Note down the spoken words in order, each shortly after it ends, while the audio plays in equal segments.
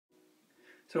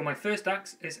So my first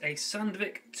axe is a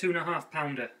Sandvik 2.5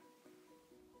 pounder.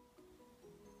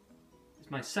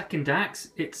 My second axe,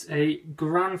 it's a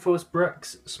Granfus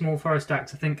Bruks Small Forest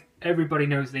Axe. I think everybody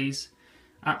knows these.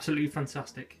 Absolutely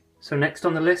fantastic. So next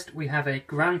on the list we have a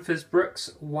Granfus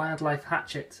Bruks Wildlife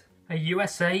Hatchet. A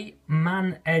USA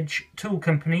Man Edge Tool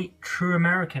Company True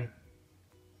American.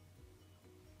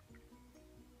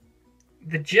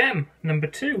 The Gem number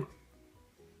 2.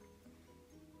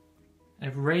 A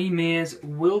Ray Mears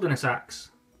Wilderness Axe.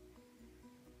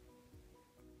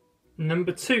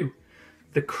 Number 2.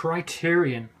 The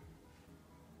Criterion.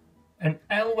 An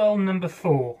Elwell number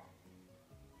 4.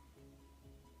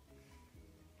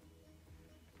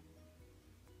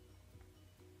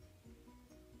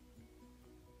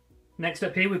 Next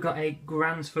up here we've got a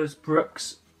Granfus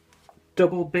Bruks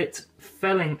double bit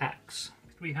felling axe.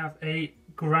 We have a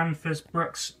Granfus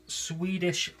Bruks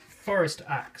Swedish forest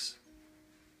axe.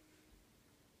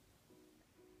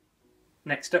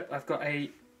 Next up I've got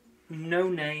a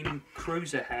no-name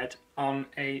cruiser head on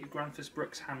a Granfus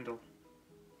Bruks handle.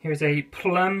 Here's a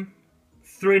Plum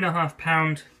 3.5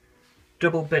 pound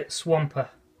double bit swamper.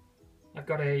 I've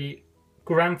got a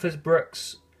Granfus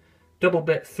Bruks double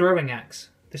bit throwing axe.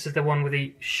 This is the one with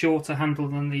the shorter handle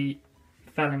than the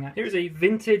felling axe. Here's a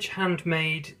vintage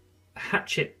handmade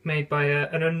hatchet made by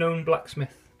an unknown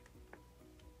blacksmith.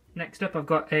 Next up I've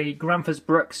got a Granfus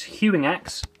Bruks hewing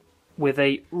axe with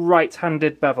a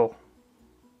right-handed bevel.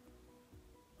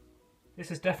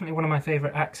 This is definitely one of my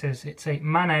favourite axes. It's a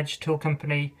Man Edge Tool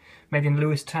Company made in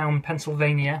Lewistown,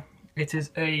 Pennsylvania. It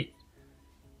is a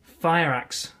fire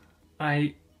axe.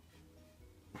 I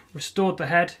restored the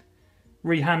head,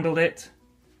 rehandled it.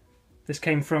 This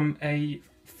came from a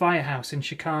firehouse in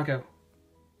Chicago.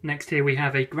 Next here we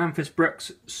have a Granfus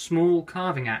Bruks small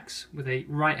carving axe with a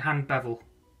right hand bevel.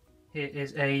 Here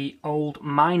is a old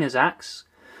miner's axe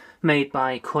made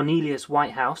by Cornelius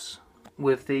Whitehouse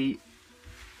with the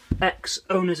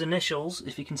ex-owner's initials,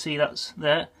 if you can see that's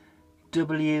there,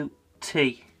 WT.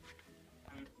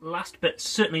 And last but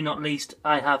certainly not least,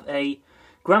 I have a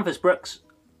Granfus Bruks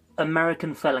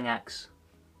American felling axe.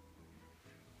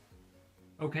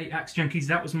 Okay, Axe Junkies,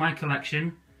 that was my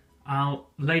collection. I'll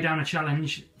lay down a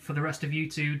challenge for the rest of you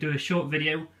to do a short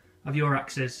video of your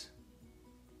axes.